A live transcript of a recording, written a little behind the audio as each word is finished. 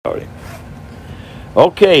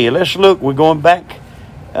Okay, let's look. We're going back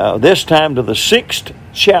this time to the 6th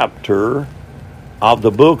chapter of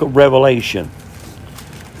the book of Revelation.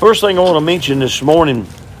 First thing I want to mention this morning,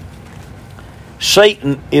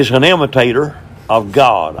 Satan is an imitator of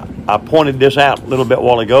God. I pointed this out a little bit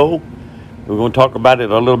while ago. We're going to talk about it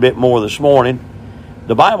a little bit more this morning.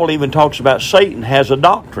 The Bible even talks about Satan has a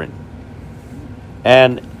doctrine.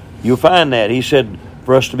 And you'll find that. He said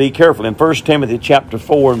for us to be careful. In 1 Timothy chapter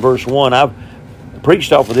 4 and verse 1, I've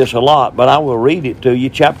preached off of this a lot, but I will read it to you.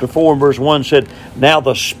 Chapter 4 and verse 1 said, "Now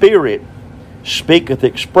the Spirit speaketh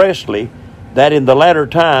expressly that in the latter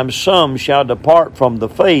times some shall depart from the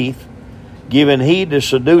faith, giving heed to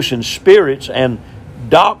seducing spirits and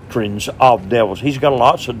doctrines of devils." He's got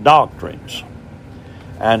lots of doctrines.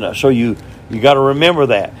 And so you got to remember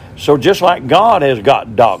that. So just like God has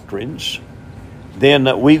got doctrines, then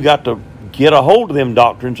we've got to get a hold of them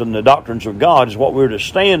doctrines, and the doctrines of God is what we're to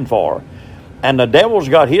stand for. And the devil's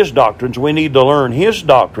got his doctrines. We need to learn his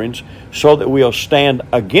doctrines so that we'll stand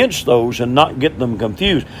against those and not get them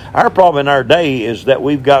confused. Our problem in our day is that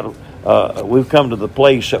we've come to the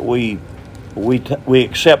place that we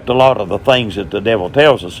accept a lot of the things that the devil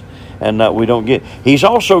tells us, and we don't get. He's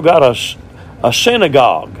also got a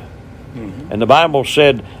synagogue, and the Bible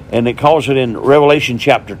said, and it calls it in Revelation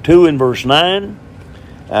chapter 2 and verse 9,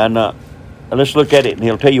 and let's look at it, and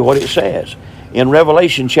he'll tell you what it says. In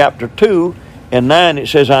Revelation chapter 2 and 9, it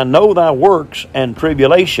says, "I know thy works and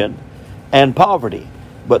tribulation and poverty,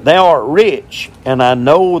 but thou art rich, and I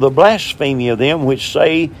know the blasphemy of them which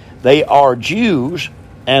say they are Jews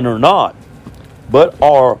and are not, but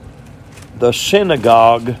are the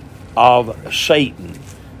synagogue of Satan."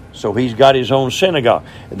 So he's got his own synagogue.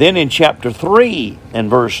 Then in chapter 3 and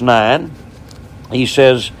verse 9, he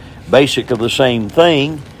says basically the same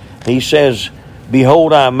thing. He says,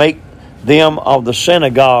 "Behold, I make them of the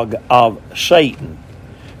synagogue of Satan."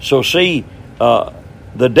 So see,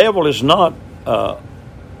 the devil is not an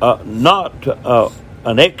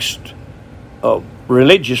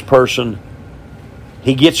ex-religious person.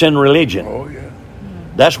 He gets in religion. Oh, yeah.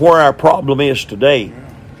 That's where our problem is today.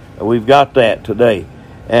 Yeah. We've got that today.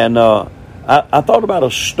 And I thought about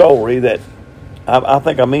a story that I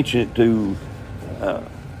think I mentioned it to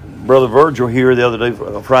Brother Virgil here the other day,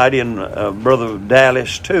 Friday, and Brother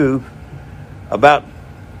Dallas too, about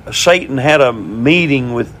Satan had a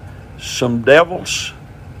meeting with some devils,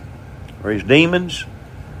 or his demons.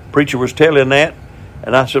 Preacher was telling that,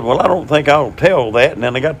 and I said, well, I don't think I'll tell that. And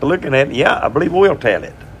then I got to looking at it, yeah, I believe we'll tell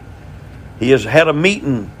it. He has had a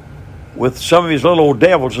meeting with some of his little old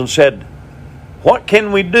devils and said, what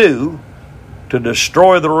can we do to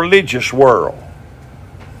destroy the religious world?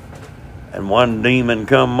 And one demon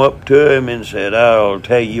come up to him and said, I'll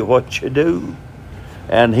tell you what you do.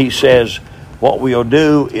 And he says, what we'll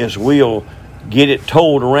do is we'll get it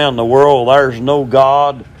told around the world there's no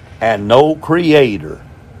God and no creator.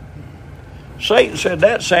 Satan said,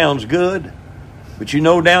 that sounds good. But you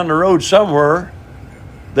know, down the road somewhere,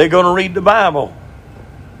 they're going to read the Bible.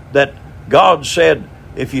 That God said,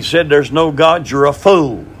 if you said there's no God, you're a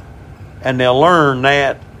fool. And they'll learn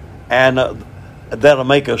that, and that'll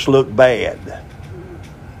make us look bad.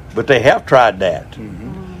 But they have tried that. Mm-hmm.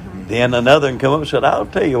 Then another one come up and said, I'll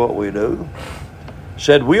tell you what we do.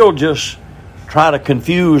 Said, we'll just try to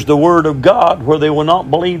confuse the Word of God where they will not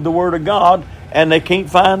believe the Word of God, and they can't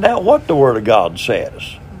find out what the Word of God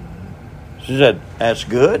says. She said, that's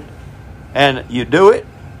good. And you do it,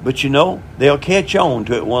 but you know, they'll catch on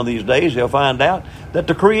to it one of these days. They'll find out that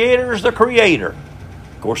the Creator is the Creator.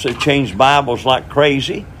 Of course, they've changed Bibles like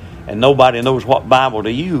crazy, and nobody knows what Bible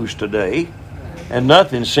to use today. And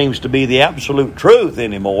nothing seems to be the absolute truth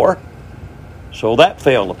anymore. So that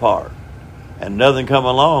fell apart. And nothing come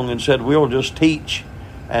along and said, we'll just teach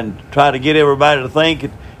and try to get everybody to think you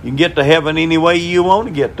can get to heaven any way you want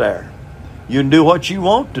to get there. You can do what you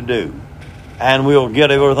want to do. And we'll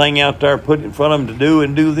get everything out there put in front of them to do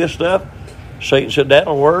and do this stuff. Satan said,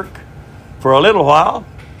 that'll work for a little while,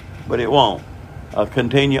 but it won't.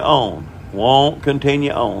 Continue on. Won't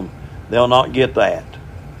continue on. They'll not get that.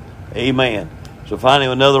 Amen. So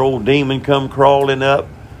finally another old demon come crawling up.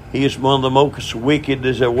 He is one of the most wicked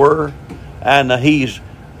as there were. And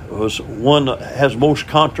was one that has most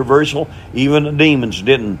controversial. Even the demons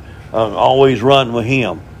didn't always run with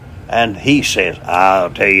him. And he says,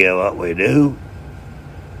 I'll tell you what we do.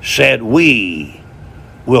 Said we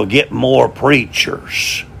will get more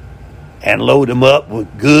preachers and load them up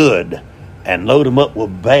with good and load them up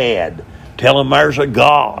with bad. Tell them there's a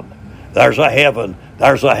God, there's a heaven,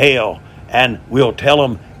 there's a hell. And we'll tell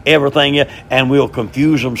them everything, and we'll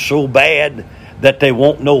confuse them so bad that they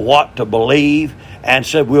won't know what to believe. and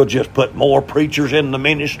said, we'll just put more preachers in the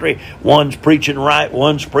ministry. One's preaching right,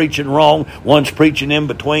 one's preaching wrong, one's preaching in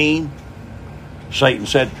between. Satan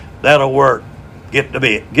said, that'll work. Get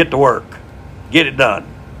to work. Get it done.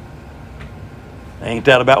 Ain't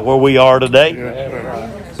that about where we are today?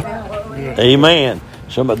 Yeah. Amen.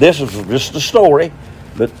 This is just a story,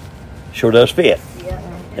 but sure does fit.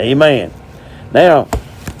 Amen. Now,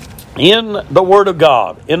 in the Word of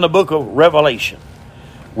God, in the book of Revelation,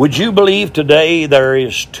 would you believe today there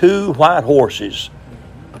is 2 white horses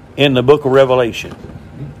in the book of Revelation?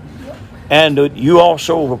 And you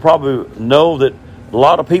also will probably know that a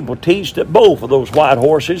lot of people teach that both of those white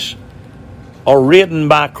horses are ridden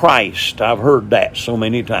by Christ. I've heard that so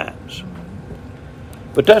many times.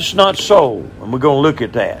 But that's not so, and we're going to look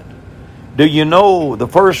at that. Do you know the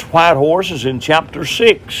first white horse is in chapter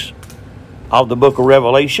 6 of the book of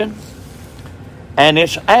Revelation? And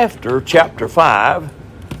it's after chapter 5,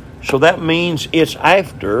 so that means it's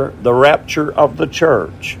after the rapture of the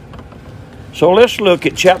church. So let's look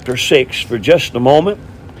at chapter 6 for just a moment.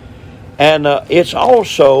 And it's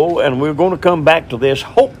also, and we're going to come back to this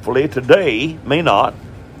hopefully today, may not,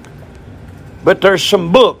 but there's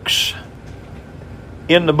some books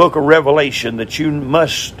in the book of Revelation that you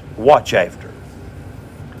must watch after.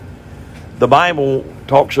 The Bible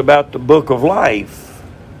talks about the book of life.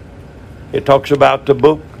 It talks about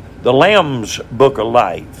the Lamb's book of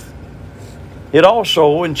life. It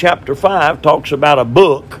also, in chapter 5, talks about a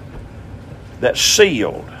book that's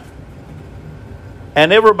sealed.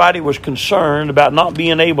 And everybody was concerned about not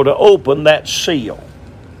being able to open that seal.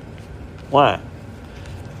 Why?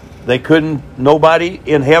 Nobody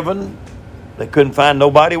in heaven, they couldn't find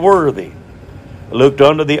nobody worthy. They looked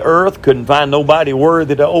under the earth, couldn't find nobody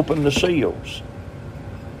worthy to open the seals.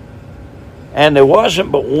 And there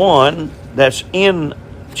wasn't but one that's in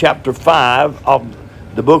chapter 5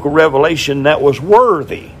 of the book of Revelation that was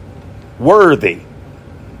worthy. Worthy.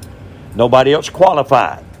 Nobody else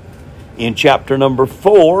qualified. In chapter number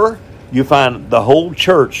 4, you find the whole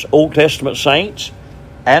church, Old Testament saints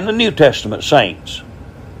and the New Testament saints.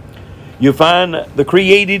 You find the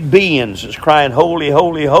created beings that's crying, holy,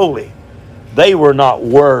 holy, holy. They were not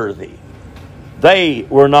worthy. They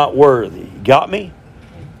were not worthy. Got me?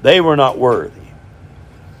 They were not worthy.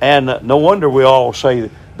 And no wonder we all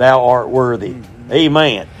say, thou art worthy.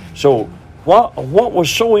 Amen. So what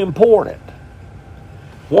was so important?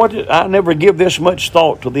 I never give this much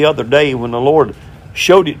thought till the other day when the Lord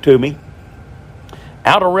showed it to me.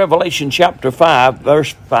 Out of Revelation chapter 5,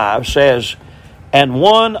 verse 5 says, and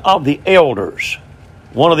one of the elders,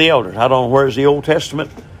 I don't know where's the Old Testament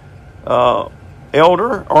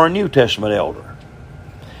elder or a New Testament elder.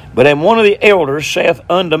 But and one of the elders saith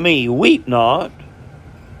unto me, weep not,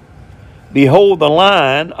 behold the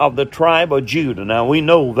Lion of the tribe of Judah. Now we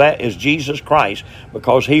know that is Jesus Christ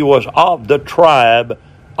because he was of the tribe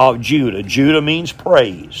of Judah. Judah means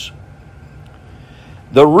praise.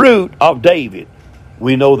 The root of David.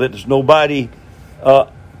 We know that there's nobody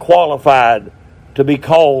qualified to be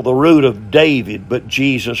called the root of David but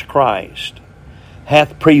Jesus Christ.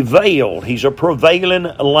 Hath prevailed. He's a prevailing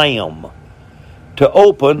lamb to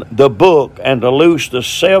open the book and to loose the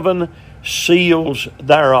 7 seals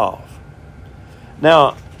thereof.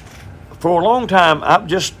 Now, for a long time, I've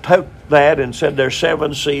just took that and said there's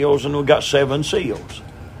 7 seals and we've got 7 seals.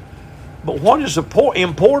 But what is the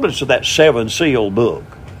importance of that 7-seal book?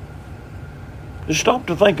 Just stop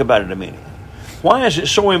to think about it a minute. Why is it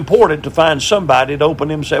so important to find somebody to open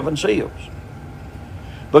them 7 seals?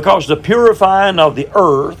 Because the purifying of the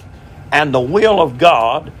earth and the will of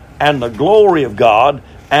God and the glory of God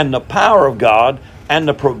and the power of God and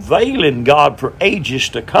the prevailing God for ages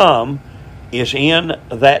to come is in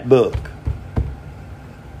that book.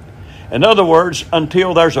 In other words,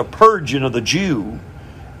 until there's a purging of the Jew,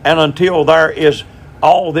 and until there is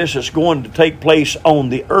all this is going to take place on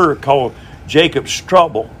the earth called Jacob's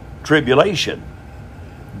tribulation,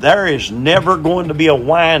 there is never going to be a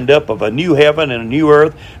wind up of a new heaven and a new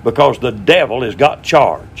earth because the devil has got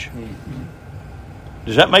charge.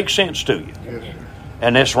 Does that make sense to you? Yes.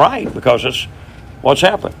 And that's right, because it's what's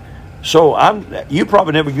happened. So you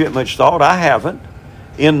probably never give it much thought. I haven't.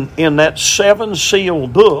 In that 7-seal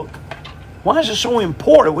book, why is it so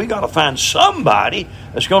important? We got to find somebody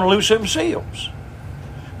that's going to loose them seals.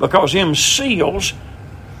 Because them seals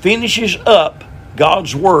finishes up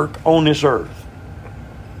God's work on this earth.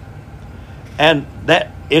 And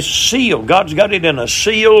that is sealed. God's got it in a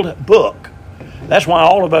sealed book. That's why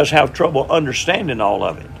all of us have trouble understanding all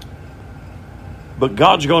of it. But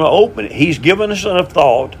God's going to open it. He's given us enough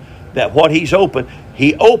thought that what He's opened,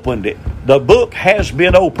 He opened it. The book has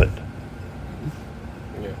been opened.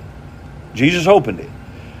 Jesus opened it.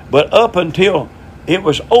 But up until it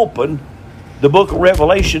was opened, the book of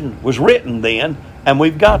Revelation was written then, and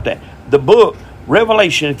we've got that. The book,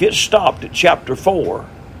 Revelation, if it stopped at chapter 4,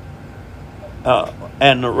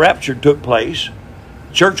 and the rapture took place,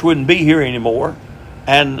 church wouldn't be here anymore,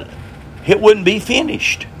 and it wouldn't be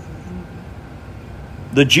finished.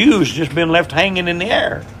 The Jews just been left hanging in the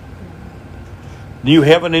air. New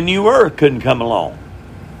heaven and new earth couldn't come along,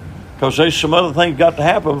 because there's some other things got to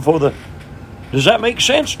happen before the... Does that make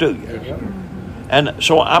sense to you? And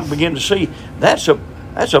so I begin to see that's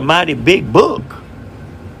a mighty big book.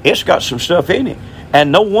 It's got some stuff in it.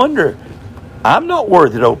 And no wonder I'm not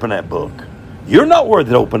worthy to open that book. You're not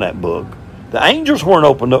worthy to open that book. The angels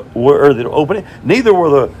weren't worthy to open it. Neither were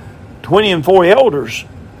the 24 elders,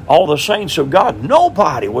 all the saints of God.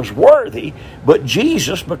 Nobody was worthy but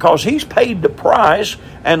Jesus, because He's paid the price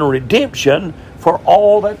and redemption for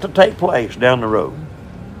all that to take place down the road.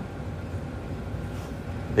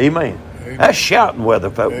 Amen. That's shouting weather,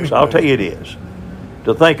 folks. Amen. I'll tell you it is.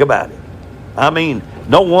 To think about it. I mean,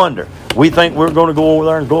 no wonder. We think we're going to go over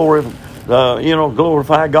there and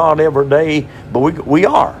glorify God every day. But we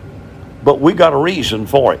are. But we got a reason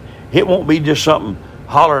for it. It won't be just something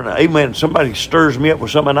hollering, amen. Somebody stirs me up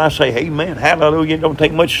with something and I say, amen, hallelujah. It don't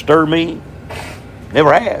take much to stir me.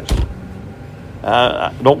 Never has.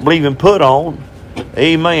 I don't believe in put on.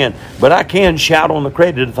 Amen. But I can shout on the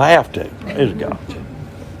credit if I have to. Praise God.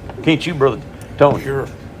 Can't you, Brother Tony? Sure.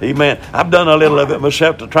 Amen. I've done a little of it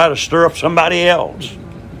myself to try to stir up somebody else.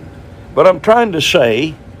 But I'm trying to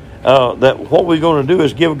say that what we're going to do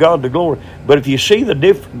is give God the glory. But if you see the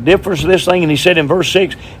difference of this thing, and He said in verse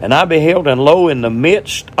 6, and I beheld, and lo, in the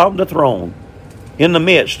midst of the throne, in the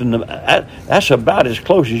midst, that's about as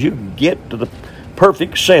close as you can get to the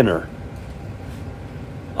perfect center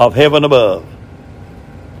of heaven above.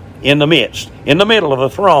 In the midst, in the middle of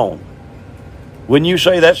the throne. Wouldn't you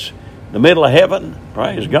say that's the middle of heaven?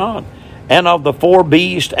 Praise God. And of the four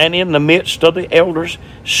beasts, and in the midst of the elders,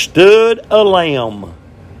 stood a lamb.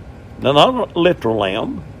 Now, not a literal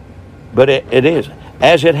lamb, but it is.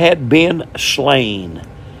 As it had been slain,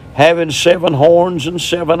 having 7 horns and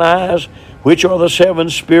 7 eyes, which are the 7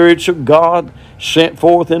 spirits of God sent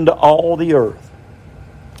forth into all the earth.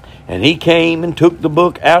 And He came and took the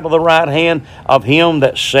book out of the right hand of Him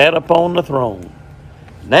that sat upon the throne.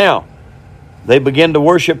 Now, they begin to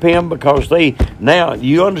worship Him because now,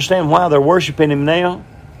 you understand why they're worshiping Him now?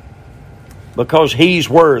 Because He's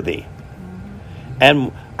worthy.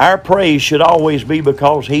 And our praise should always be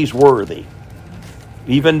because He's worthy.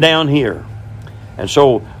 Even down here. And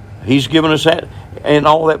so, He's given us that and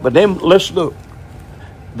all that. But then, let's look.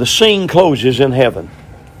 The scene closes in heaven.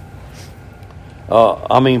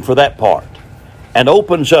 For that part. And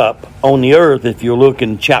opens up on the earth if you look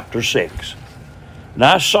in chapter 6. And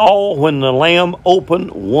I saw when the Lamb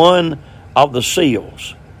opened one of the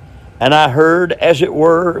seals, and I heard, as it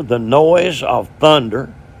were, the noise of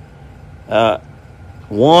thunder,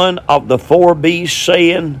 one of the 4 beasts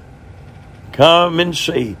saying, come and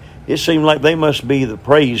see. It seemed like they must be the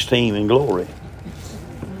praise team in glory,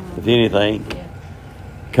 if anything.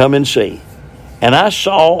 Come and see. And I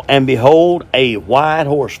saw, and behold, a white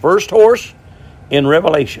horse. First horse in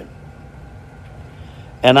Revelation.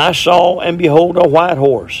 And I saw, and behold, a white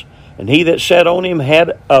horse. And he that sat on him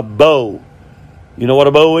had a bow. You know what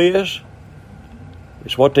a bow is?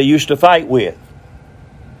 It's what they used to fight with.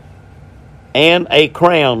 And a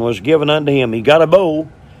crown was given unto him. He got a bow,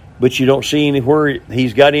 but you don't see anywhere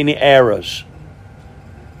he's got any arrows.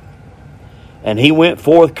 And he went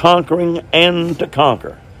forth conquering and to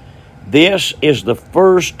conquer. This is the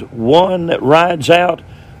first one that rides out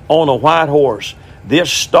on a white horse.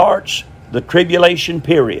 This starts the tribulation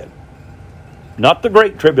period. Not the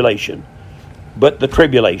great tribulation, but the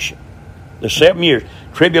tribulation. The 7 years.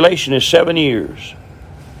 Tribulation is 7 years.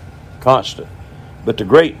 Constant. But the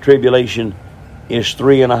great tribulation is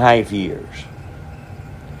 3.5 years.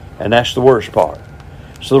 And that's the worst part.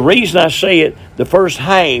 So the reason I say it, the first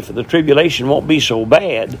half of the tribulation won't be so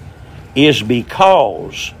bad, is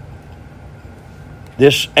because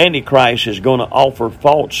this Antichrist is going to offer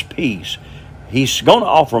false peace. He's going to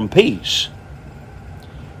offer them peace.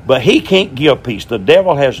 But he can't give peace. The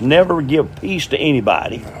devil has never given peace to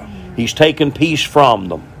anybody. He's taken peace from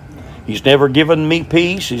them. He's never given me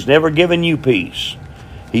peace. He's never given you peace.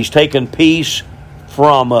 He's taken peace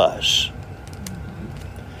from us.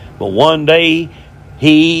 But one day,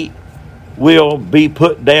 he will be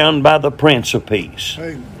put down by the Prince of Peace.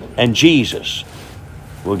 And Jesus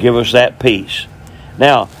will give us that peace.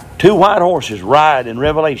 Now, 2 white horses ride in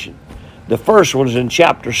Revelation. The first one is in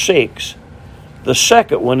chapter 6. The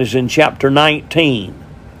second one is in chapter 19.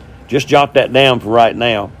 Just jot that down for right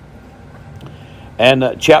now.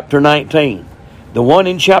 And chapter 19. The one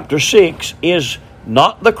in chapter 6 is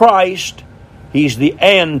not the Christ. He's the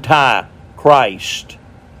Antichrist.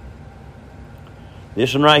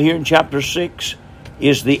 This one right here in chapter 6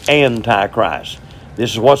 is the Antichrist.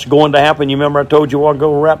 This is what's going to happen. You remember I told you a while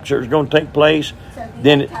ago rapture is going to take place? So the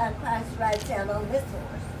Then Antichrist rides out on this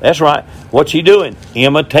horse. that's right. What's he doing?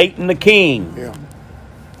 Imitating the king. Yeah.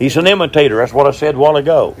 He's an imitator. That's what I said a while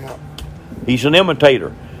ago. Yeah. He's an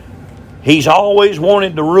imitator. He's always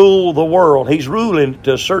wanted to rule the world. He's ruling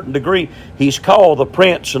to a certain degree. He's called the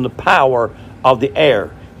prince and the power of the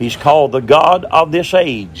air. He's called the God of this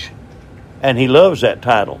age. And he loves that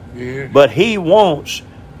title. Yeah. But he wants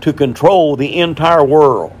to control the entire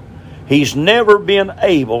world. He's never been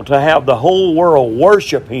able to have the whole world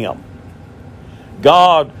worship him.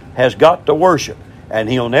 God has got to worship. And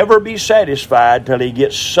he'll never be satisfied till he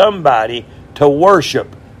gets somebody to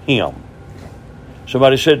worship him.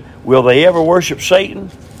 Somebody said, will they ever worship Satan?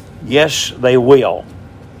 Yes, they will.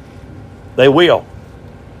 They will.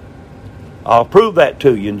 I'll prove that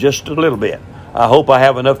to you in just a little bit. I hope I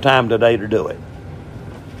have enough time today to do it.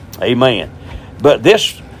 Amen. But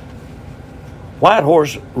this white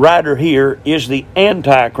horse rider here is the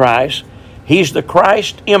Antichrist. He's the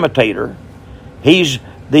Christ imitator. He's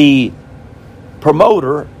the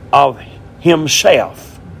promoter of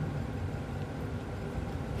himself.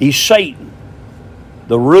 He's Satan,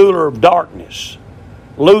 the ruler of darkness,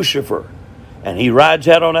 Lucifer. And he rides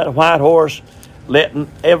out on that white horse, letting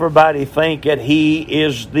everybody think that he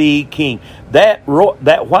is the king. That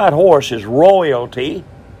white horse is royalty.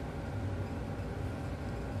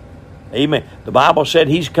 Amen. The Bible said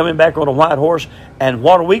he's coming back on a white horse, and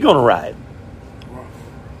what are we going to ride?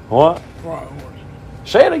 What? White horse.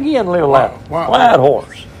 Say it again a little louder. White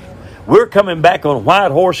horse. We're coming back on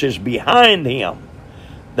white horses behind him.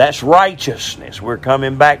 That's righteousness. We're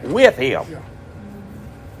coming back with him. Yeah.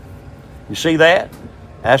 You see that?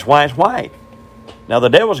 That's why it's white. Now the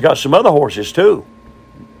devil's got some other horses too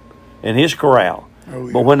in his corral. Oh,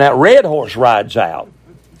 yeah. But when that red horse rides out,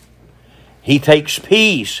 he takes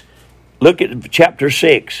peace. Look at chapter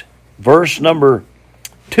 6, verse number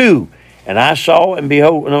 2. And I saw and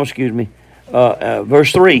behold,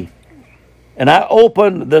 verse 3. And I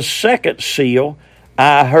opened the second seal.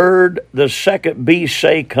 I heard the second beast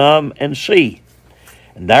say, come and see.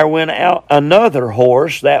 And there went out another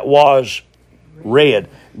horse that was red.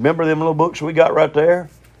 Remember them little books we got right there?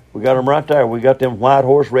 We got them right there. We got them white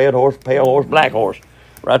horse, red horse, pale horse, black horse.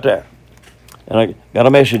 Right there. And I got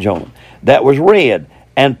a message on them. That was red.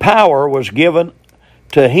 And power was given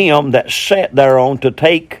to him that sat thereon to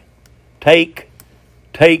take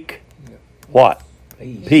what?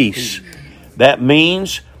 Peace. That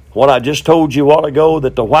means what I just told you a while ago,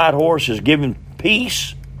 that the white horse is giving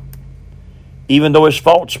peace, even though it's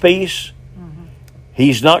false peace.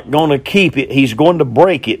 He's not going to keep it. He's going to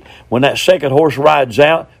break it. When that second horse rides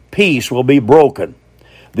out, peace will be broken.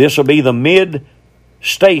 This will be the mid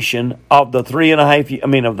station of the of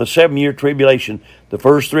the 7-year tribulation. The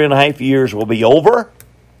first 3.5 years will be over,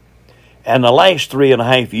 and the last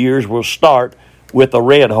 3.5 years will start with the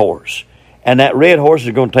red horse. And that red horse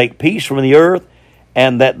is going to take peace from the earth,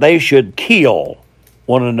 and that they should kill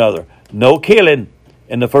one another. No killing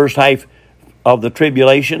in the first half of the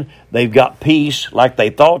tribulation. They've got peace like they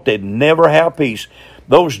thought they'd never have peace.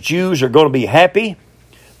 Those Jews are going to be happy.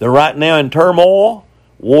 They're right now in turmoil.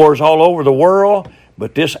 Wars all over the world.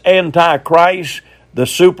 But this Antichrist, the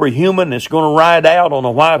superhuman that's going to ride out on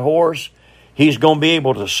a white horse, he's going to be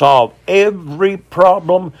able to solve every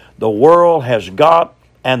problem the world has got,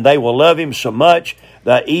 and they will love him so much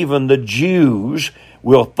that even the Jews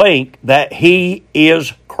will think that he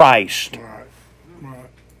is Christ. Right.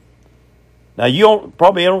 Now, you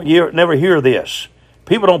never hear this.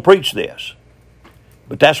 People don't preach this.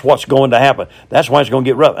 But that's what's going to happen. That's why it's going to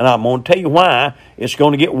get rough. And I'm going to tell you why it's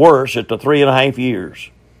going to get worse at the 3.5 years.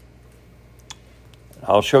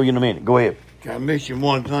 I'll show you in a minute. Go ahead. I mentioned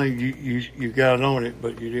one thing you got on it,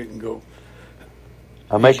 but you didn't go.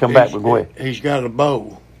 I may come back, but go ahead. He's got a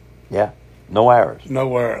bow. Yeah. No arrows.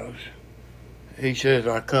 No arrows. He says,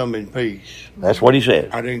 I come in peace. That's what he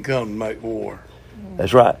said. I didn't come to make war.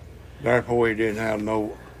 That's right. Therefore, he didn't have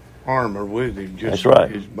no armor with him, just That's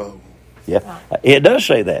right. his bow. Yeah. It does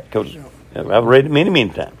say that, because I've read it many,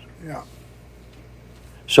 many times. Yeah.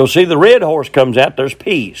 So see, the red horse comes out, there's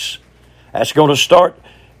peace. That's going to start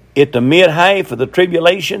at the mid-half of the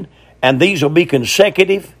tribulation, and these will be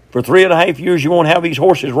consecutive. For 3.5 years, you won't have these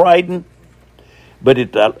horses riding. But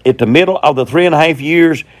at the middle of the 3.5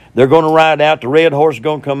 years, they're going to ride out. The red horse is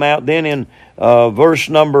going to come out. Then in verse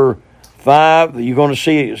number 5, you're going to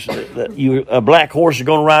see a black horse is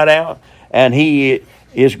going to ride out, and he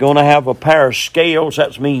is going to have a pair of scales.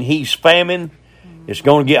 That means he's famine. It's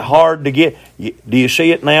going to get hard to get. Do you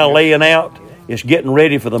see it now laying out? It's getting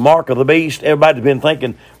ready for the mark of the beast. Everybody's been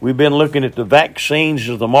thinking, we've been looking at the vaccines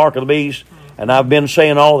as the mark of the beast, and I've been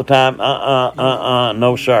saying all the time,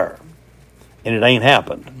 no sir. And it ain't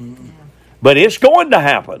happened. But it's going to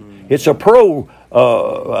happen. It's a pre-runner,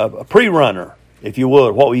 if you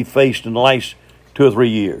would, what we faced in the last 2 or 3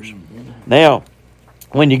 years. Now,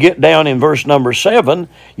 when you get down in verse number 7,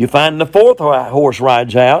 you find the 4th horse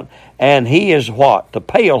rides out, and he is what? The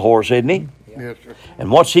pale horse, isn't he? Yes, sir.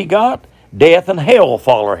 And what's he got? Death and hell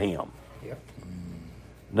follow him.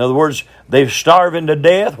 In other words, they're starving to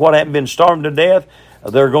death. What haven't been starving to death?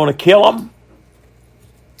 They're going to kill them.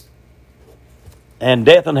 And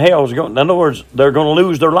death and hell is going. In other words, they're going to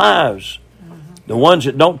lose their lives. The ones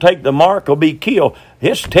that don't take the mark will be killed.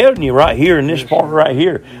 It's telling you right here in this part right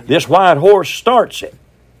here. This white horse starts it.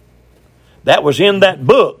 That was in that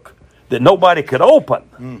book that nobody could open.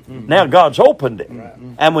 Now God's opened it.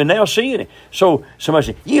 And we're now seeing it. So somebody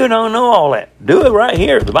said, you don't know all that. Do it right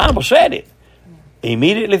here. The Bible said it.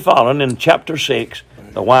 Immediately following in chapter 6,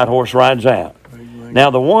 the white horse rides out.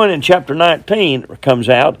 Now the one in chapter 19 comes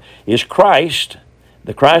out is Christ,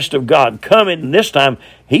 the Christ of God, coming. This time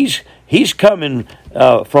he's coming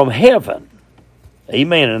from heaven.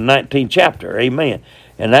 Amen. In the 19th chapter. Amen.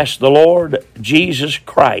 And that's the Lord Jesus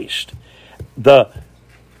Christ. The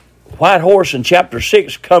white horse in chapter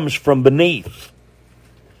 6 comes from beneath.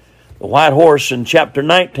 The white horse in chapter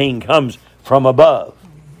 19 comes from above.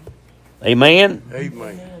 Amen?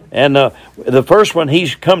 Amen. And the first one,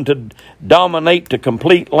 he's come to dominate the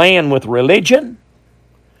complete land with religion,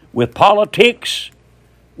 with politics,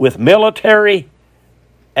 with military,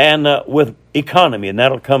 and with economy. And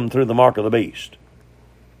that'll come through the mark of the beast.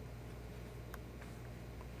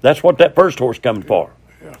 That's what that first horse coming for.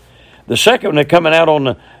 Yeah. The second one coming out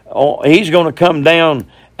he's going to come down,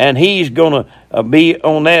 and he's going to be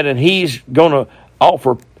on that, and he's going to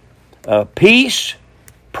offer peace,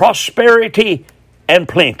 prosperity, and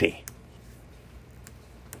plenty.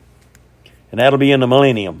 And that'll be in the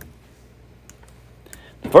millennium.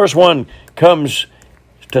 The first one comes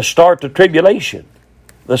to start the tribulation.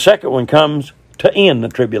 The second one comes to end the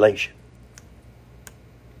tribulation.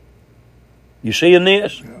 You seeing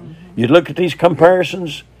this? Yeah. You look at these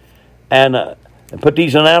comparisons and put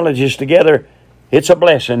these analogies together, it's a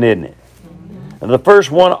blessing, isn't it? And the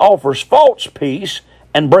first one offers false peace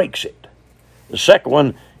and breaks it. The second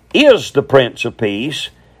one is the Prince of Peace,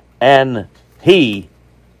 and he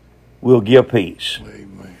will give peace.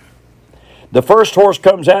 Amen. The first horse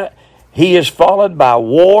comes out, he is followed by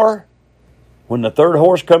war. When the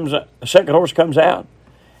second horse comes out,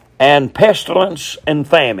 and pestilence and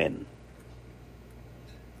famine.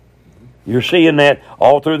 You're seeing that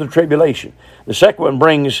all through the tribulation. The second one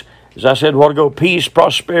brings, as I said a while ago, peace,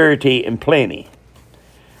 prosperity, and plenty.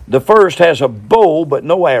 The first has a bow but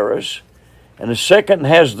no arrows, and the second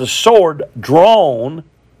has the sword drawn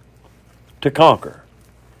to conquer.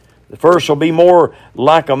 The first will be more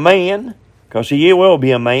like a man, because he will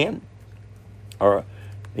be a man, or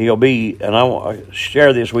he'll be, and I want to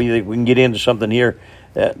share this with you. We can get into something here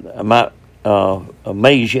that might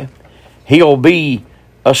amaze you. He'll be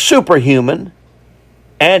a superhuman,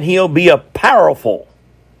 and he'll be a powerful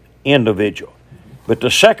individual. But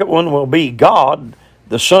the second one will be God,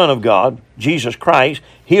 the Son of God, Jesus Christ.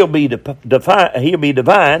 He'll be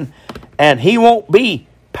divine, and he won't be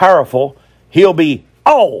powerful. He'll be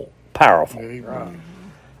all powerful. Amen.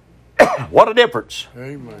 What a difference.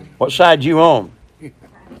 Amen. What side you on?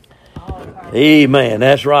 Amen.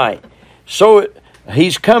 That's right. So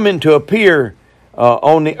he's coming to appear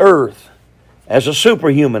on the earth as a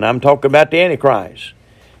superhuman. I'm talking about the Antichrist.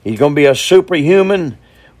 He's going to be a superhuman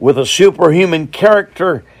with a superhuman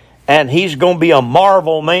character, and he's going to be a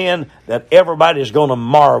marvel man that everybody's going to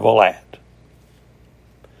marvel at.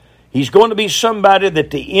 He's going to be somebody that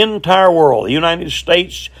the entire world, the United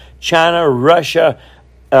States, China, Russia,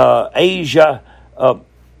 Asia,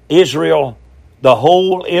 Israel, the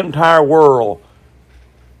whole entire world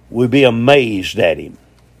will be amazed at him.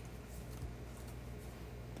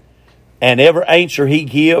 And every answer he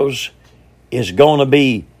gives is going to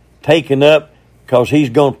be taken up because he's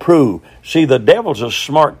going to prove. See, the devil's a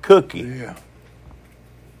smart cookie. Yeah.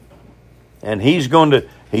 And he's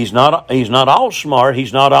not all smart.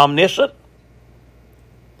 He's not omniscient.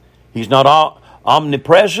 He's not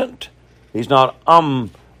omnipresent. He's not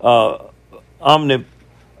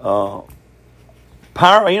power,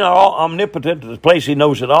 omnipotent to the place he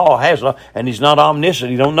knows it all, has it all, and he's not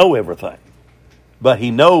omniscient. He don't know everything. but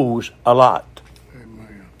He knows a lot.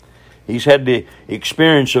 Amen. He's had the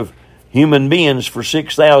experience of human beings for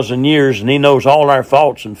 6,000 years, and He knows all our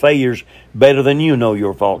faults and failures better than you know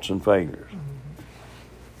your faults and failures.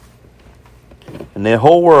 And the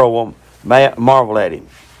whole world will marvel at Him.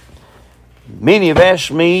 Many have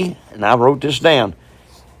asked me, and I wrote this down,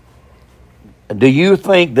 do you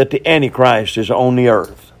think that the Antichrist is on the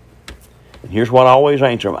earth? And here's what I always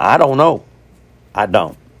answer them. I don't know. I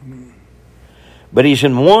don't. But he's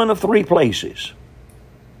in one of three places.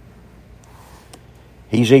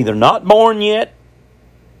 He's either not born yet,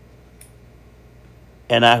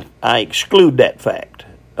 and I exclude that fact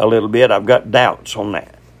a little bit. I've got doubts on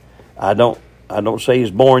that. I don't say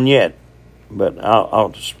he's born yet, but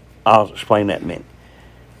I'll explain that in a minute.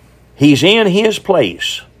 He's in his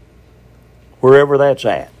place, wherever that's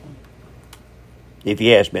at, if he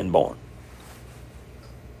has been born.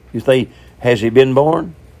 You think, has he been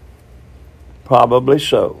born? Probably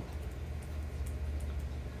so.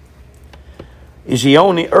 Is he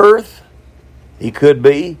on the earth? He could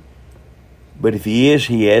be. But if he is,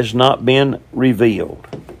 he has not been revealed.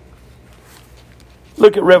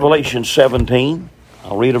 Look at Revelation 17.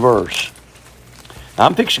 I'll read a verse.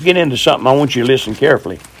 I'm fixing to get into something. I want you to listen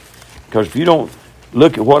carefully. Because if you don't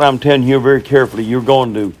look at what I'm telling you very carefully, you're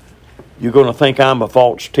going to think I'm a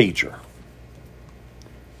false teacher.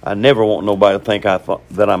 I never want nobody to think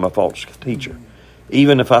that I'm a false teacher.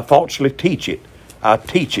 Even if I falsely teach it, I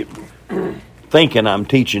teach it thinking I'm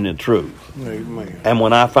teaching the truth. Amen. And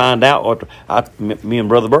when I find out me and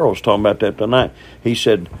Brother Burrow was talking about that tonight. He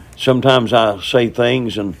said, sometimes I say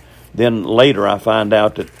things and then later I find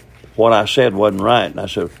out that what I said wasn't right. And I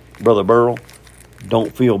said, Brother Burrow,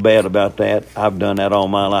 don't feel bad about that. I've done that all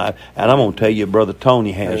my life. And I'm going to tell you, Brother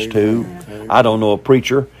Tony has too. Amen. I don't know a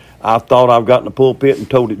preacher. I thought I've got in the pulpit and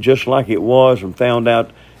told it just like it was and found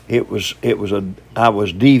out I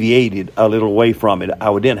was deviated a little away from it.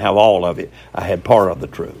 I didn't have all of it. I had part of the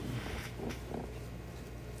truth.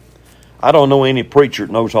 I don't know any preacher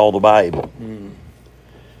that knows all the Bible.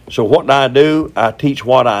 So what do? I teach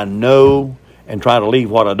what I know and try to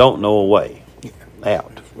leave what I don't know away.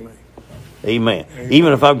 Out. Amen.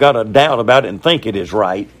 Even if I've got a doubt about it and think it is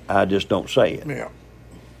right, I just don't say it. Yeah.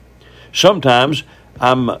 Sometimes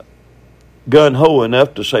I'm gun-ho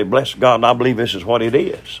enough to say, bless God, I believe this is what it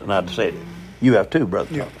is. And I'd say it. You have too,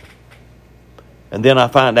 Brother Tom. And then I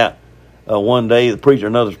find out one day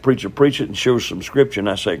another preacher preaches it and shows some scripture, and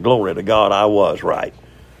I say, glory to God, I was right.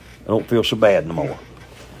 I don't feel so bad no more.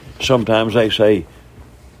 Sometimes they say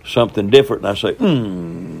something different, and I say,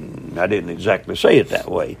 I didn't exactly say it that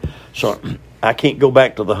way. So I can't go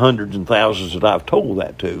back to the hundreds and thousands that I've told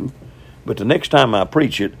that to, but the next time I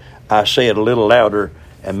preach it, I say it a little louder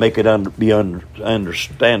and make it be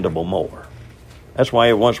understandable more. That's why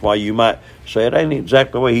every once in a while you might say, it ain't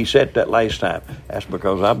exactly the way he said that last time. That's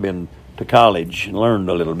because I've been to college and learned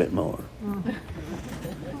a little bit more.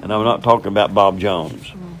 And I'm not talking about Bob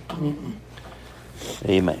Jones.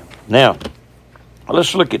 Amen. Now,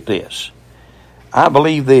 let's look at this. I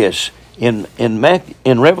believe this in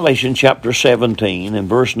Revelation chapter 17 and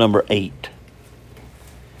verse number 8.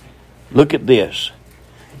 Look at this.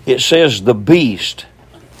 It says the beast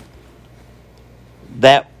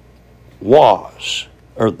that was,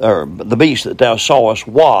 or the beast that thou sawest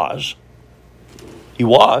was, he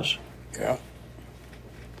was, Yeah.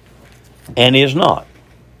 and is not.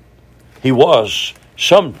 He was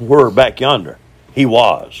somewhere back yonder. He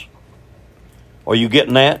was. Are you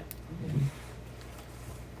getting that?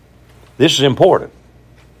 This is important.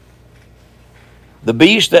 The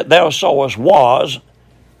beast that thou sawest was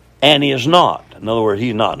and is not. In other words,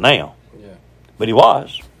 he's not now. Yeah. But he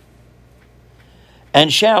was.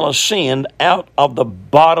 And shall ascend out of the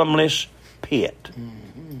bottomless pit.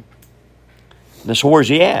 Now, so where's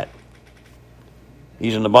he at?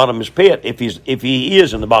 He's in the bottomless pit, if he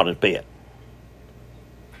is in the bottomless pit.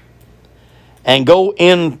 And go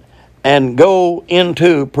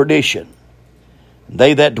into perdition.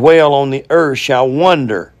 They that dwell on the earth shall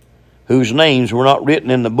wonder, whose names were not written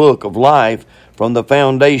in the book of life from the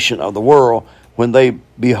foundation of the world, when they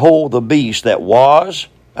behold the beast that was,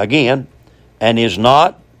 again, and is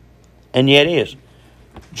not, and yet is.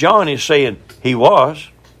 John is saying he was.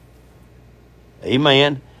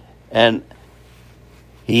 Amen. And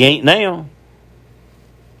he ain't now,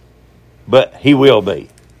 but he will be.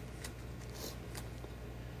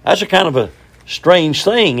 That's a kind of a strange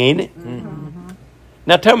thing, ain't it? Mm-hmm.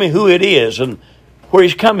 Now tell me who it is and where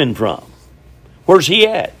he's coming from. Where's he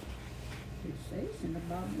at? It says in the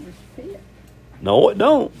bottomless pit. No, it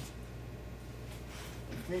don't.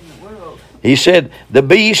 It's in the world. He said, the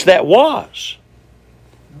beast that was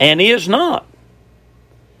and is not.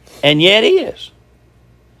 And yet is.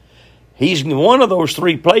 He's in one of those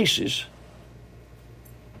three places,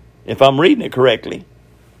 if I'm reading it correctly.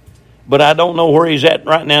 But I don't know where he's at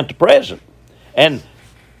right now at the present. And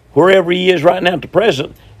wherever he is right now at the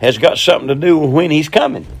present has got something to do with when he's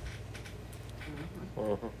coming.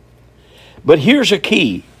 But here's a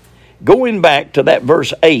key. Going back to that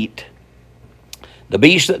verse 8, the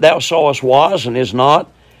beast that thou sawest was and is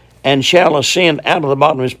not, and shall ascend out of the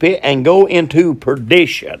bottomless pit and go into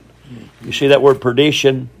perdition. You see that word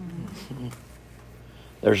perdition?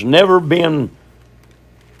 There's never been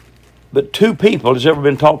but two people has ever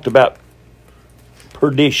been talked about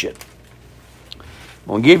perdition. I'm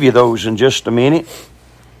going to give you those in just a minute.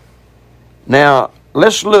 Now,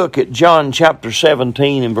 let's look at John chapter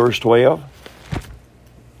 17 and verse 12.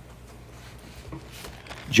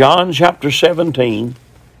 John chapter 17.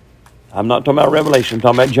 I'm not talking about Revelation, I'm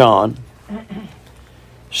talking about John.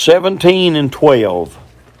 17 and 12.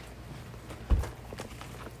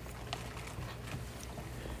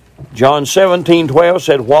 John 17:12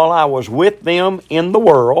 said, while I was with them in the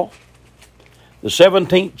world. The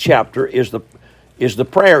 17th chapter is the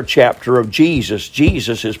prayer chapter of Jesus.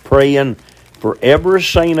 Jesus is praying for every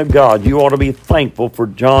saint of God. You ought to be thankful for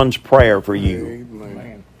John's prayer for you.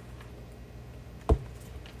 Amen.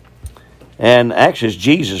 And actually it's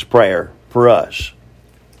Jesus' prayer for us.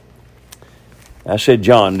 I said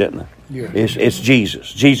John, didn't I? Yeah. It's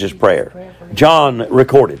Jesus' prayer. John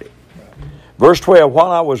recorded it. Verse 12,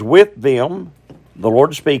 while I was with them, the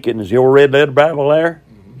Lord speaking. Is the old red letter Bible there?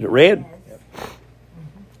 Is it red?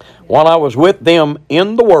 While I was with them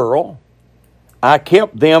in the world, I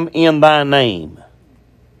kept them in thy name.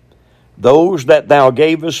 Those that thou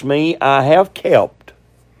gavest me I have kept,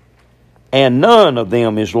 and none of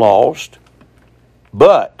them is lost,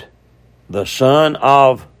 but the son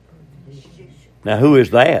of... Now who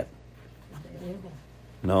is that?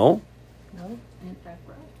 No.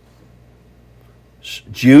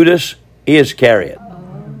 Judas Iscariot.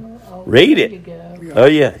 Read it. Oh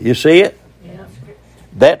yeah, you see it? Yeah.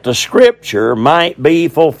 That the scripture might be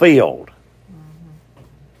fulfilled.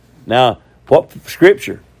 Now, what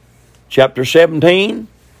scripture? Chapter 17?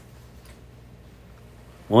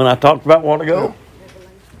 One I talked about a while ago.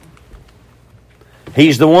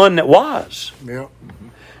 He's the one that was. Yeah.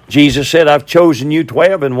 Jesus said, I've chosen you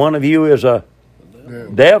 12 and one of you is a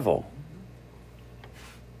devil.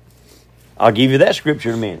 I'll give you that scripture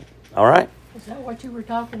in a minute. All right? Is that what you were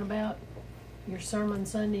talking about? Your sermon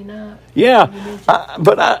Sunday night? Yeah,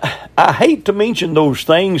 but I hate to mention those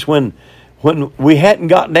things when we hadn't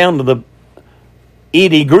got down to the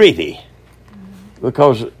itty-gritty.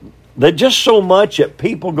 Because there's just so much that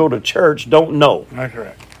people go to church don't know. That's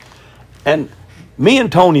right. And me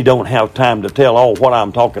and Tony don't have time to tell all what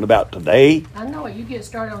I'm talking about today. I know it. You get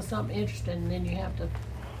started on something interesting and then you have to...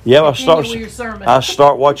 Yeah, continue with your sermon. I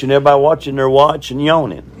start watching everybody watching their watch and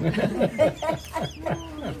yawning. Is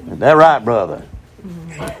that right, brother?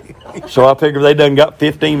 So I figure they done got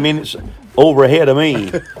 15 minutes over ahead of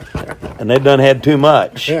me, and they done had too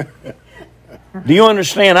much. Do you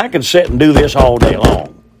understand? I could sit and do this all day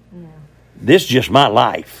long. This is just my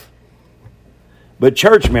life. But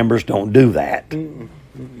church members don't do that.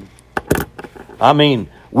 I mean,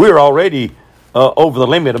 we're already over the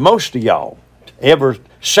limit of most of y'all. Every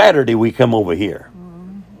Saturday we come over here.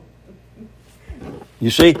 You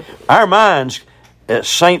see, our minds, as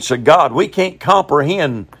saints of God, we can't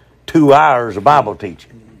comprehend 2 hours of Bible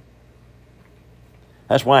teaching.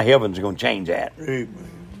 That's why heaven's going to change that.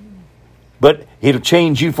 Amen. But it'll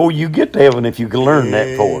change you before you get to heaven if you can learn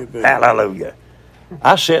that for it. Hallelujah.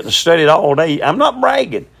 I sit and studied all day. I'm not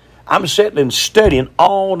bragging. I'm sitting and studying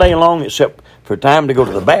all day long except for time to go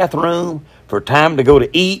to the bathroom, for time to go to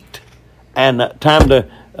eat, and time to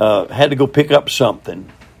had to go pick up something,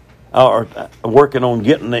 or working on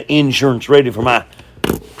getting the insurance ready for my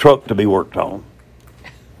truck to be worked on.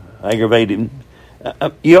 Aggravated.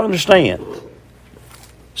 You understand?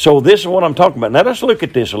 So this is what I'm talking about. Now let's look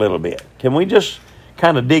at this a little bit. Can we just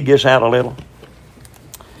kind of dig this out a little?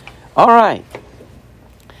 All right.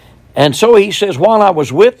 And so he says, while I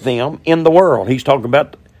was with them in the world, he's talking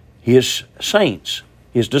about his saints,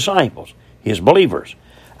 his disciples, his believers.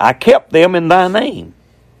 I kept them in thy name.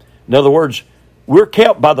 In other words, we're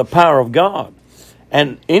kept by the power of God.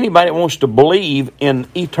 And anybody that wants to believe in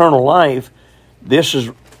eternal life, this is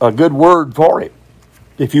a good word for it.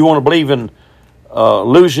 If you want to believe in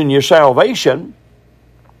losing your salvation,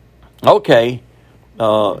 okay,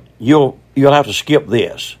 you'll have to skip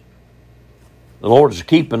this. The Lord is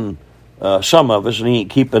keeping some of us, and He ain't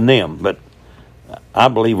keeping them. But I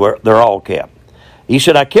believe they're all kept. He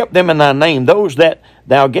said, I kept them in thy name, those that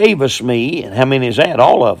thou gavest me. And how many is that?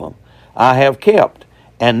 All of them I have kept.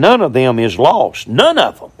 And none of them is lost. None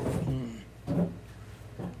of them.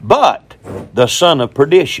 But the son of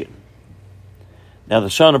perdition. Now the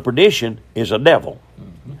son of perdition is a devil.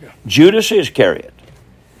 Judas Iscariot.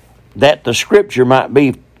 That the scripture might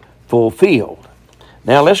be fulfilled.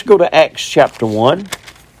 Now let's go to Acts chapter 1.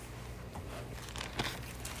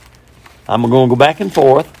 I'm going to go back and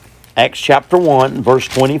forth. Acts chapter 1, verse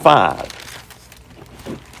 25.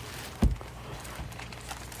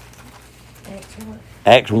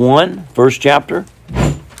 Acts 1, first chapter,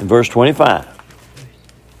 and verse 25.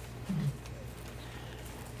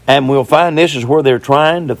 And we'll find this is where they're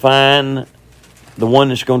trying to find the one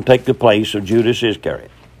that's going to take the place of Judas Iscariot.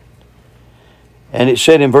 And it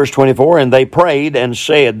said in verse 24, and they prayed and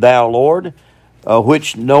said, Thou, Lord,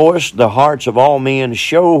 which knowest the hearts of all men,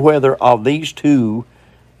 show whether of these two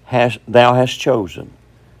thou hast chosen.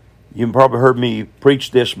 You've probably heard me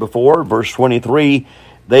preach this before. Verse 23,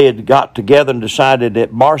 they had got together and decided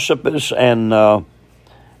that Barsabas and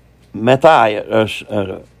Matthias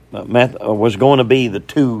was going to be the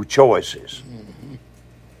two choices.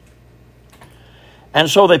 And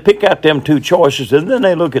so they pick out them two choices, and then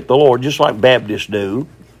they look at the Lord, just like Baptists do.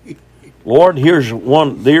 Lord, here's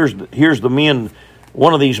the men.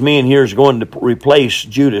 One of these men here is going to replace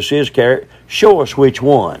Judas Iscariot. Show us which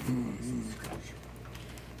one.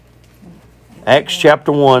 Acts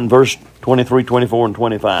chapter 1, verse 23, 24, and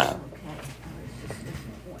 25.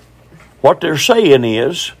 What they're saying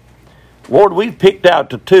is, Lord, we've picked out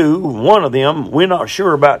the two. One of them, we're not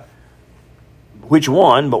sure about which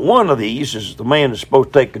one, but one of these is the man that's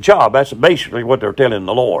supposed to take the job. That's basically what they're telling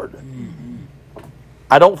the Lord.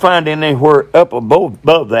 I don't find anywhere up above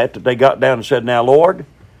that they got down and said, now, Lord,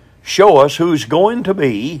 show us who's going to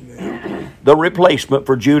be the replacement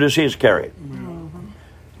for Judas Iscariot.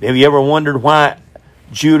 Have you ever wondered why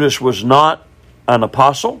Judas was not an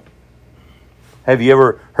apostle? Have you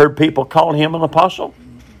ever heard people call him an apostle?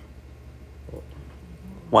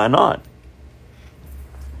 Why not?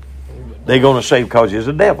 They're going to say because he's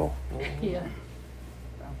a devil. Yeah.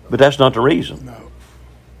 But that's not the reason. No.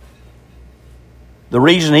 The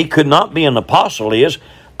reason he could not be an apostle is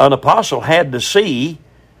an apostle had to see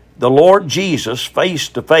the Lord Jesus face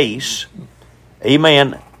to face,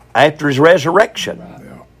 amen, after his resurrection.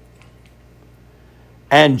 Yeah.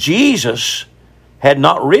 And Jesus had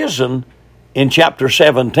not risen in chapter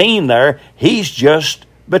 17 there. He's just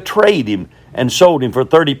betrayed him and sold him for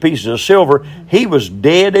 30 pieces of silver. He was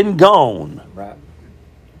dead and gone Right.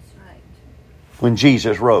 when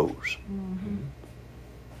Jesus rose.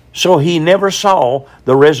 So he never saw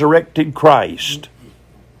the resurrected Christ.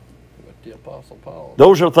 But the Apostle Paul.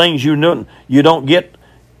 Those are things you don't get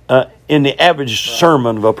in the average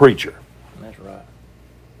sermon of a preacher. That's right.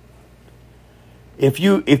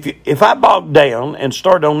 If I bogged down and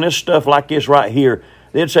started on this stuff like this right here,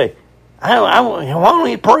 they'd say, why don't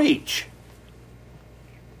he preach?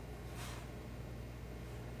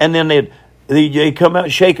 And then they'd come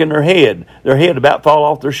out shaking their head about fall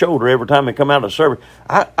off their shoulder every time they come out of service.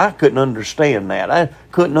 I couldn't understand that. I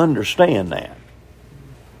couldn't understand that.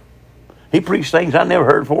 He preached things I never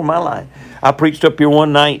heard before in my life. I preached up here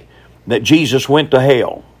one night that Jesus went to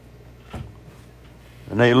hell.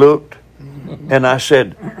 And they looked, and I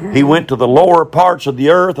said, he went to the lower parts of the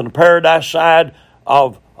earth and the paradise side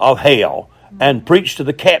of hell and preached to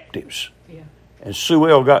the captives. Yeah. And Sue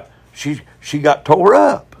Ell she got tore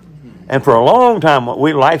up. And for a long time,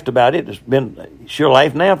 we laughed about it. She'll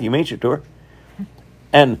laugh now if you mention it to her.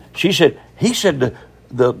 And he said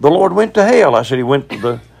the Lord went to hell. I said he went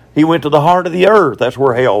to the heart of the earth. That's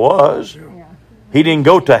where hell was. Yeah. He didn't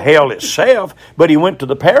go to hell itself, but he went to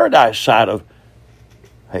the paradise side of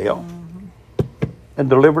hell and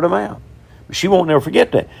delivered them out. She won't never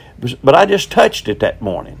forget that. But I just touched it that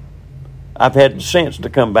morning. I've had sense to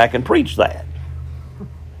come back and preach that.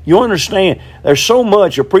 You understand? There's so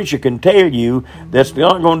much a preacher can tell you that's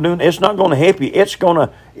not going to do. It's not going to help you. It's going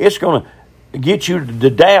to get you to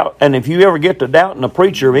doubt. And if you ever get to doubting a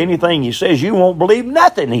preacher of anything he says, you won't believe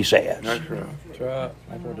nothing he says. That's right. That's right.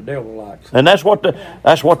 That's what the devil likes. And that's what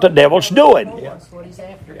the devil's doing. That's what he's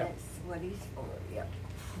after. Yeah. That's what he's for. Yep.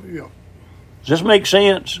 Yeah. Does this make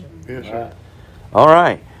sense? Yes, sir. Right. All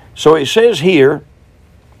right. So it says here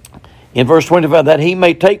in verse 25 that he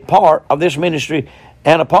may take part of this ministry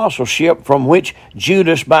and apostleship from which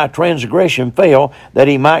Judas by transgression fell, that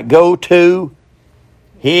he might go to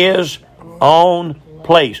his own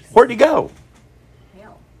place. Where'd he go?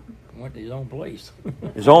 Hell. Went to his own place.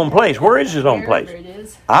 His own place. Where is his own place? Wherever it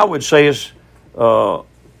is. I would say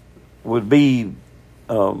would be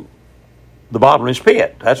the bottomless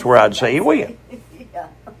pit. That's where I'd say he went. Yeah.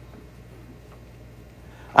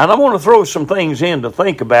 And I want to throw some things in to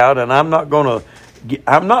think about, and I'm not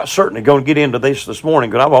certainly going to get into this morning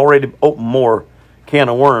because I've already opened more can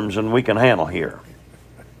of worms than we can handle here.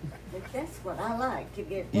 But that's what I like to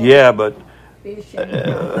get. Yeah, but Fish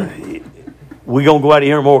and we're going to go out of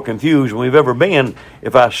here more confused than we've ever been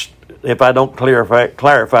if I don't clarify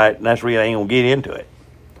it, and that's really I ain't going to get into it.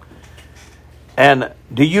 And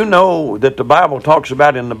do you know that the Bible talks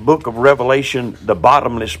about in the book of Revelation, the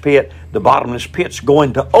bottomless pit? The bottomless pit's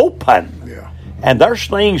going to open. Yeah. And there's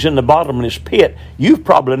things in the bottomless pit you've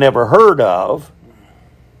probably never heard of.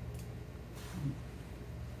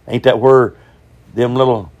 Ain't that where them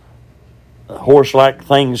little horse-like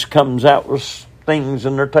things comes out with things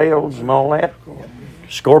in their tails and all that?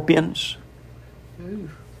 Scorpions.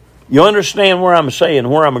 You understand where I'm saying,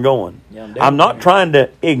 where I'm going? Yeah, I'm not trying to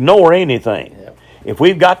ignore anything. Yep. If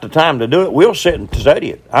we've got the time to do it, we'll sit and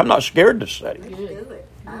study it. I'm not scared to study it. Do it.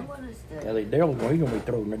 I want to study. Yeah, the devil, he's going to be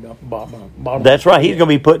throwing it up bottom. That's right. He's going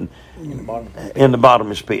to be putting In the bottom in the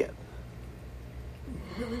bottomless pit.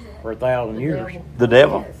 for 1,000 years. The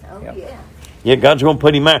devil. Yes. Oh, Yep. yeah. Yeah, God's going to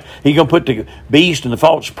put him out. He's going to put the beast and the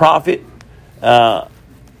false prophet. But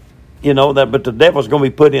the devil's going to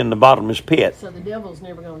be put in the bottomless pit. so the devil's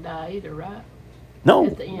never going to die either, right? No.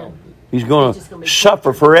 At the end. He's going He's just to gonna be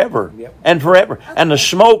suffer forever Yep. and forever. And the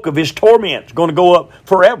smoke of his torment is going to go up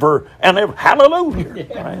forever and ever. Hallelujah.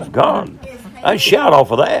 Praise God. I shout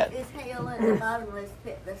off of that. Is hell and the bottomless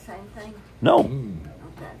pit the same thing? No. Okay.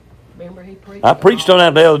 Remember he preached. I preached on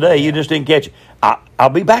that the other day. You just didn't catch it. I'll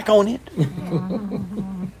be back on it.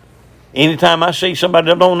 Anytime I see somebody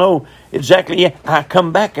that don't know exactly, I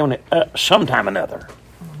come back on it sometime or another.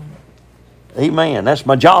 Amen. That's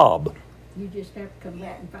my job. You just have to come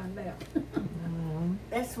back and find out.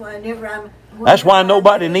 That's why whenever That's why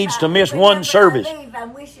nobody needs to miss one service. I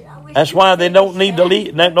wish That's why they don't need to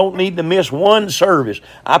leave. They don't need to miss one service.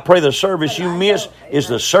 I pray the service you miss is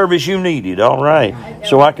the service you needed. All right,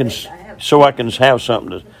 so I can have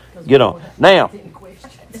something to get on. Now,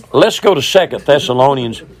 let's go to 2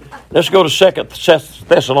 Thessalonians. Let's go to 2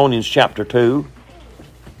 Thessalonians chapter 2.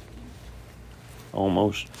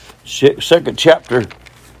 Almost. 2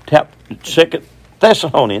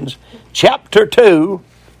 Thessalonians chapter 2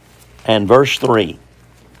 and verse 3.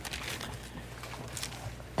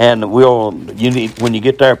 And when you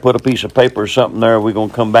get there, put a piece of paper or something there. We're going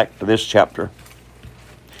to come back to this chapter.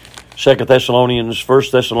 2 Thessalonians, 1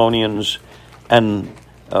 Thessalonians, and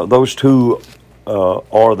those two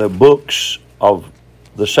are the books of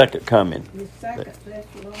the second coming.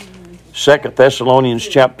 2 Thessalonians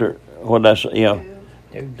chapter, what did I say? Yeah,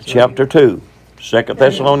 chapter 2. 2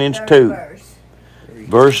 Thessalonians 2,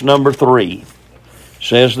 verse number 3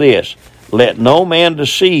 says this: Let no man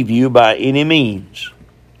deceive you by any means,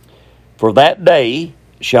 for that day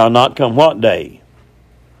shall not come. What day?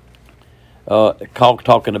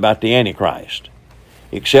 Talking about the Antichrist.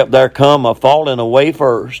 Except there come a falling away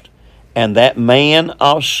first, and that man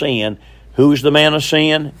of sin. Who's the man of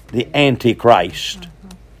sin? The Antichrist.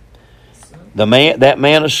 That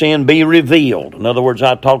man of sin be revealed. In other words,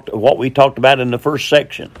 what we talked about in the first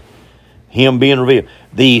section. Him being revealed.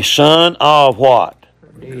 The son of what?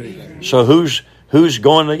 Perdition. So who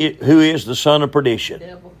is the son of perdition?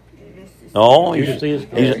 Devil. Oh, Jesus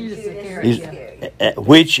is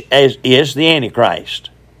which is the Antichrist.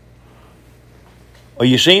 Are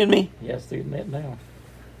you seeing me? Yes, seeing that now.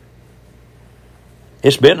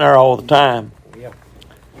 It's been there all the time. Yep.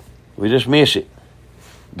 We just miss it.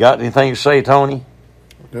 Got anything to say, Tony?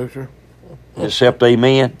 No, sir. Except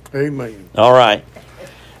amen. Amen. All right.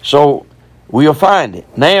 So we'll find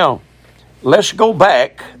it. Now, let's go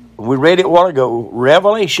back. We read it a while ago.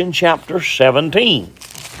 Revelation chapter 17.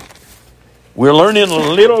 We're learning a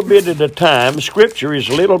little bit at a time. Scripture is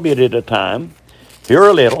a little bit at a time. Here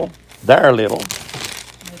a little, there a little.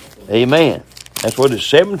 Amen. That's what it's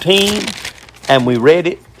 17. And we read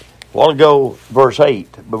it a while ago, verse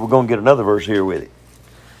 8. But we're going to get another verse here with it.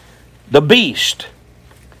 The beast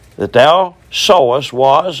that thou sawest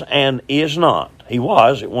was and is not. He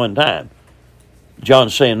was at one time.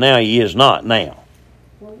 John's saying now he is not now.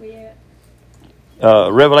 Where we at?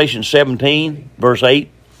 Revelation 17, verse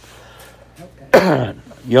 8. Okay.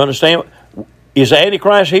 You understand? Is the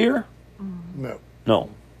Antichrist here? No. No.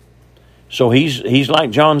 So he's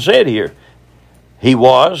like John said here. He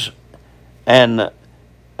was, and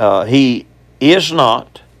he is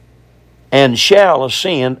not, and shall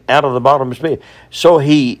ascend out of the bottomless pit. So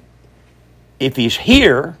if he's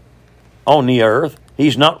here on the earth,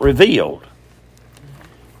 he's not revealed.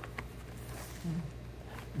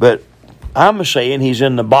 But I'm saying he's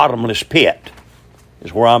in the bottomless pit,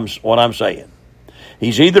 is what I'm saying.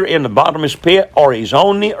 He's either in the bottomless pit or he's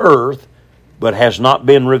on the earth, but has not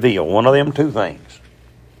been revealed. One of them two things.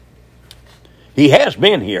 He has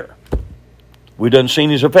been here. We done seen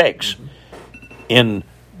his effects in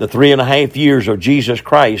the 3.5 years of Jesus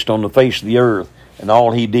Christ on the face of the earth and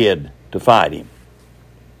all he did to fight him.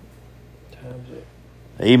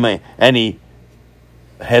 Amen. And he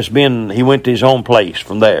went to his own place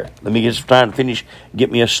from there. Let me get some time to finish,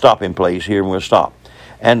 get me a stopping place here, and we'll stop.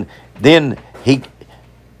 And then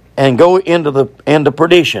and go into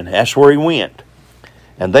perdition. That's where he went.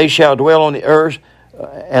 And they shall dwell on the earth,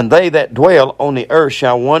 and they that dwell on the earth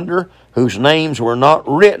shall wonder, whose names were not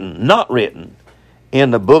written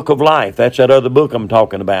in the book of life. That's that other book I'm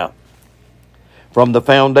talking about. From the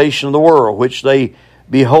foundation of the world, which they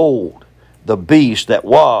behold, the beast that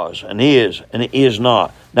was and is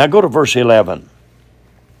not. Now go to verse 11.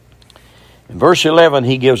 In verse 11,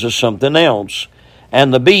 he gives us something else.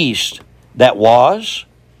 And the beast that was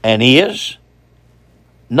and is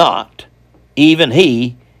not, even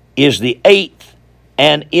he is the 8th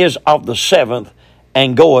and is of the 7th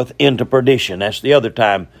and goeth into perdition. That's the other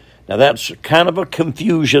time. Now that's kind of a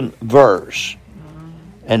confusion verse.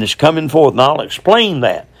 And it's coming forth. And I'll explain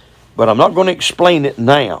that. But I'm not going to explain it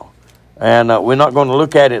now. And we're not going to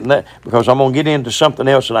look at it in that, because I'm going to get into something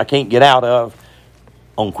else that I can't get out of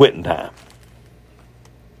on quitting time.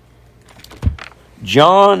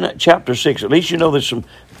 John chapter 6. At least you know there's some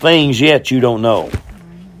things yet you don't know.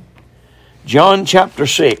 John chapter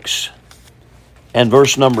 6 and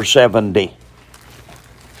verse number 70.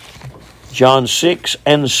 John 6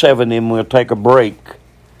 and 70, and we'll take a break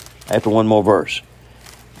after one more verse.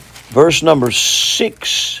 Verse number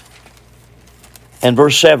 6 and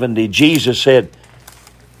verse 70, Jesus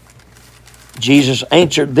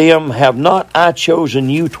answered them, have not I chosen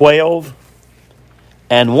you 12?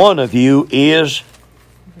 And one of you is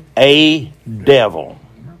a devil.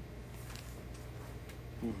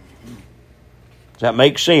 Does that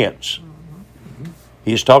make sense?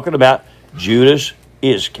 He's talking about Judas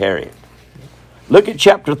Iscariot. Look at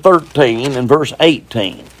chapter 13 and verse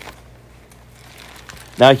 18.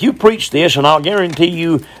 Now, if you preach this, and I'll guarantee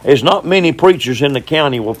you there's not many preachers in the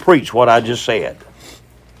county will preach what I just said.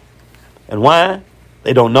 And why?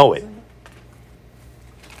 They don't know it.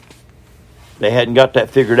 They hadn't got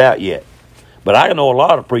that figured out yet. But I know a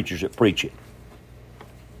lot of preachers that preach it.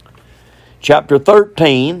 Chapter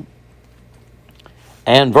 13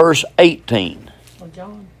 and verse 18.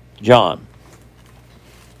 John.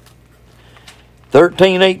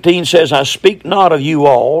 13:18 says, I speak not of you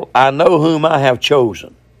all, I know whom I have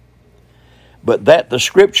chosen. But that the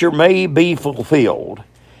scripture may be fulfilled,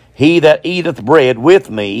 he that eateth bread with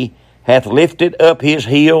me hath lifted up his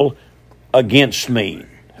heel against me.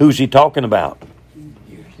 Who's he talking about?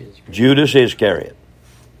 Judas Iscariot.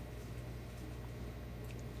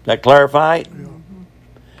 That clarify it?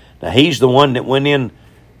 Now he's the one that went in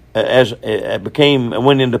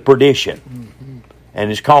went into perdition,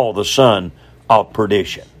 and is called the son of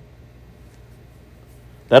perdition.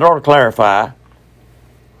 That ought to clarify.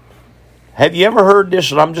 Have you ever heard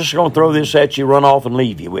this? And I'm just going to throw this at you, run off and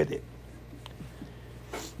leave you with it.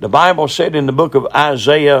 The Bible said in the book of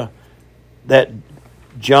Isaiah that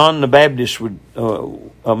John the Baptist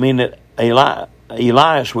that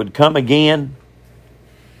Elias would come again.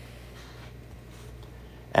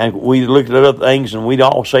 And we looked at other things, and we'd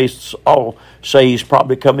all say he's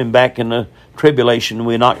probably coming back in the tribulation.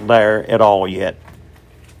 We're not there at all yet.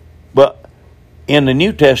 But in the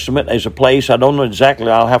New Testament, there's a place, I don't know exactly,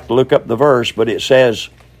 I'll have to look up the verse, but it says,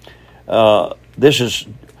 this is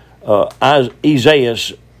Isaiah,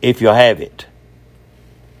 if you have it.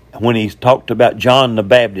 When he talked about John the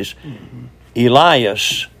Baptist,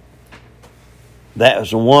 Elias, that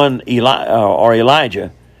was the one,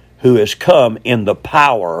 Elijah, who has come in the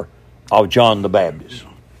power of John the Baptist.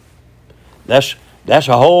 That's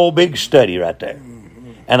a whole big study right there.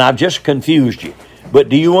 And I've just confused you. But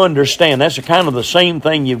do you understand? That's kind of the same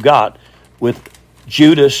thing you've got with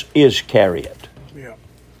Judas Iscariot. Yeah.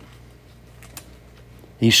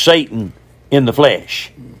 He's Satan in the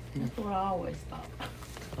flesh. That's what I always thought.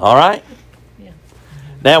 All right? Yeah.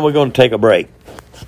 Now we're going to take a break.